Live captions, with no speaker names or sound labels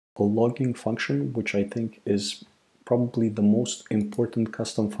a logging function, which I think is probably the most important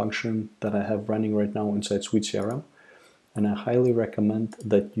custom function that I have running right now inside suiteCRM. And I highly recommend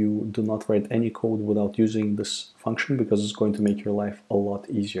that you do not write any code without using this function, because it's going to make your life a lot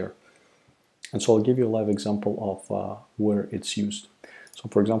easier. And so I'll give you a live example of where it's used. So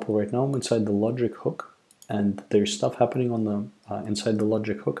for example, right now I'm inside the logic hook, and there's stuff happening on the inside the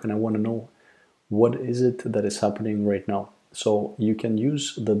logic hook, and I want to know what is it that is happening right now. So you can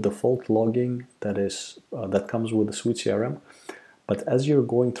use the default logging that comes with the suiteCRM, but as you're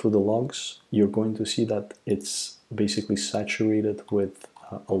going through the logs, you're going to see that it's basically saturated with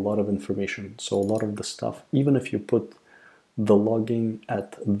a lot of information. So a lot of the stuff, even if you put the logging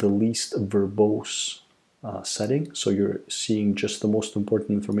at the least verbose setting, so you're seeing just the most important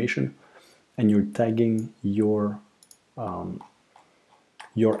information, and you're tagging your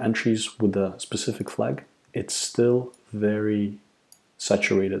entries with a specific flag, it's still very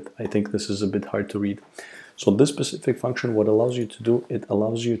saturated. I think this is a bit hard to read. So this specific function, what allows you to do, it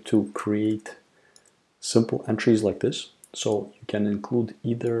allows you to create simple entries like this. So you can include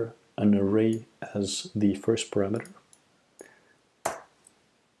either an array as the first parameter,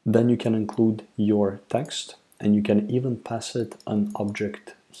 then you can include your text, and you can even pass it an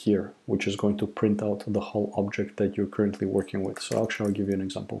object here, which is going to print out the whole object that you're currently working with. So actually I'll give you an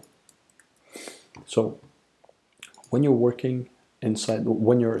example. So when you're working inside,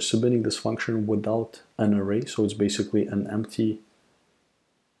 when you're submitting this function without an array, so it's basically an empty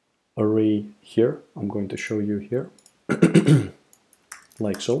array here, I'm going to show you here,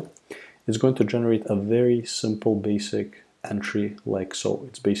 like so. It's going to generate a very simple basic entry like so.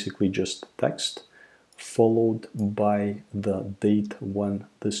 It's basically just text followed by the date when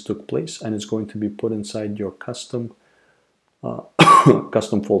this took place, and it's going to be put inside your custom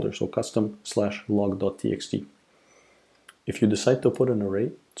custom folder, so custom/log.txt. If you decide to put an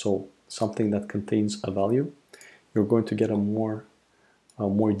array, so something that contains a value, you're going to get a more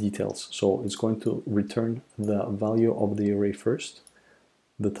details. So it's going to return the value of the array first,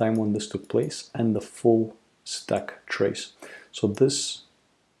 the time when this took place, and the full stack trace. So this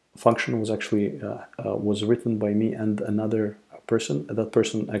function was actually was written by me and another person. That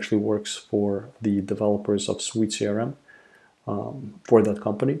person actually works for the developers of suiteCRM for that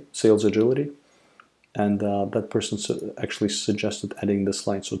company, Sales Agility. And that person actually suggested adding this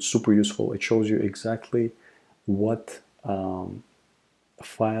line. So it's super useful. It shows you exactly what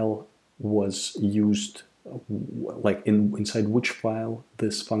file was used, like inside which file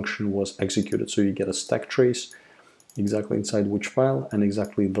this function was executed. So you get a stack trace exactly inside which file and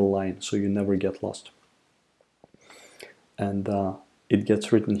exactly the line, so you never get lost. And it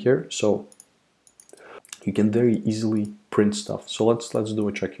gets written here, so you can very easily print stuff. So let's do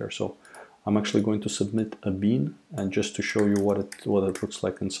a check here. So I'm actually going to submit a bean, and just to show you what it looks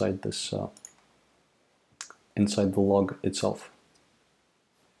like inside this inside the log itself.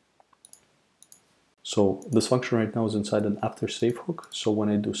 So this function right now is inside an after save hook. So when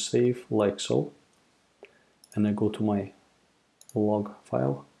I do save like so, and I go to my log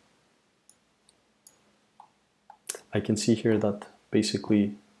file, I can see here that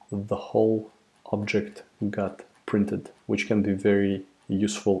basically the whole object got printed, which can be very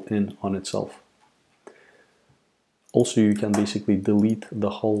useful in on itself. Also, you can basically delete the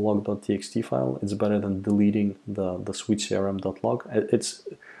whole log.txt file. It's better than deleting the suiteCRM.log.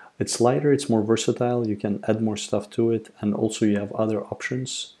 It's lighter, it's more versatile, you can add more stuff to it, and also you have other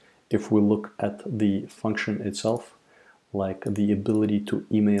options. If we look at the function itself, like the ability to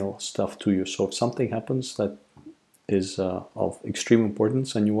email stuff to you. So if something happens that is of extreme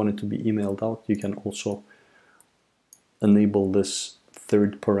importance and you want it to be emailed out, you can also enable this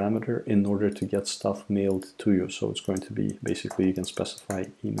third parameter in order to get stuff mailed to you. So it's going to be, basically you can specify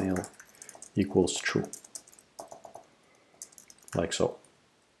email equals true, like so.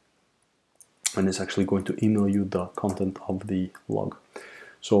 And it's actually going to email you the content of the log.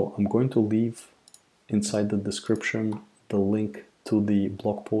 So I'm going to leave inside the description the link to the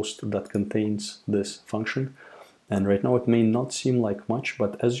blog post that contains this function. And right now it may not seem like much,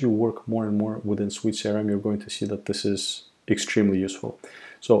 but as you work more and more within suiteCRM, you're going to see that this is extremely useful.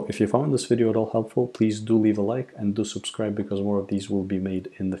 So if you found this video at all helpful, please do leave a like and do subscribe, because more of these will be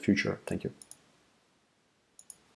made in the future. Thank you.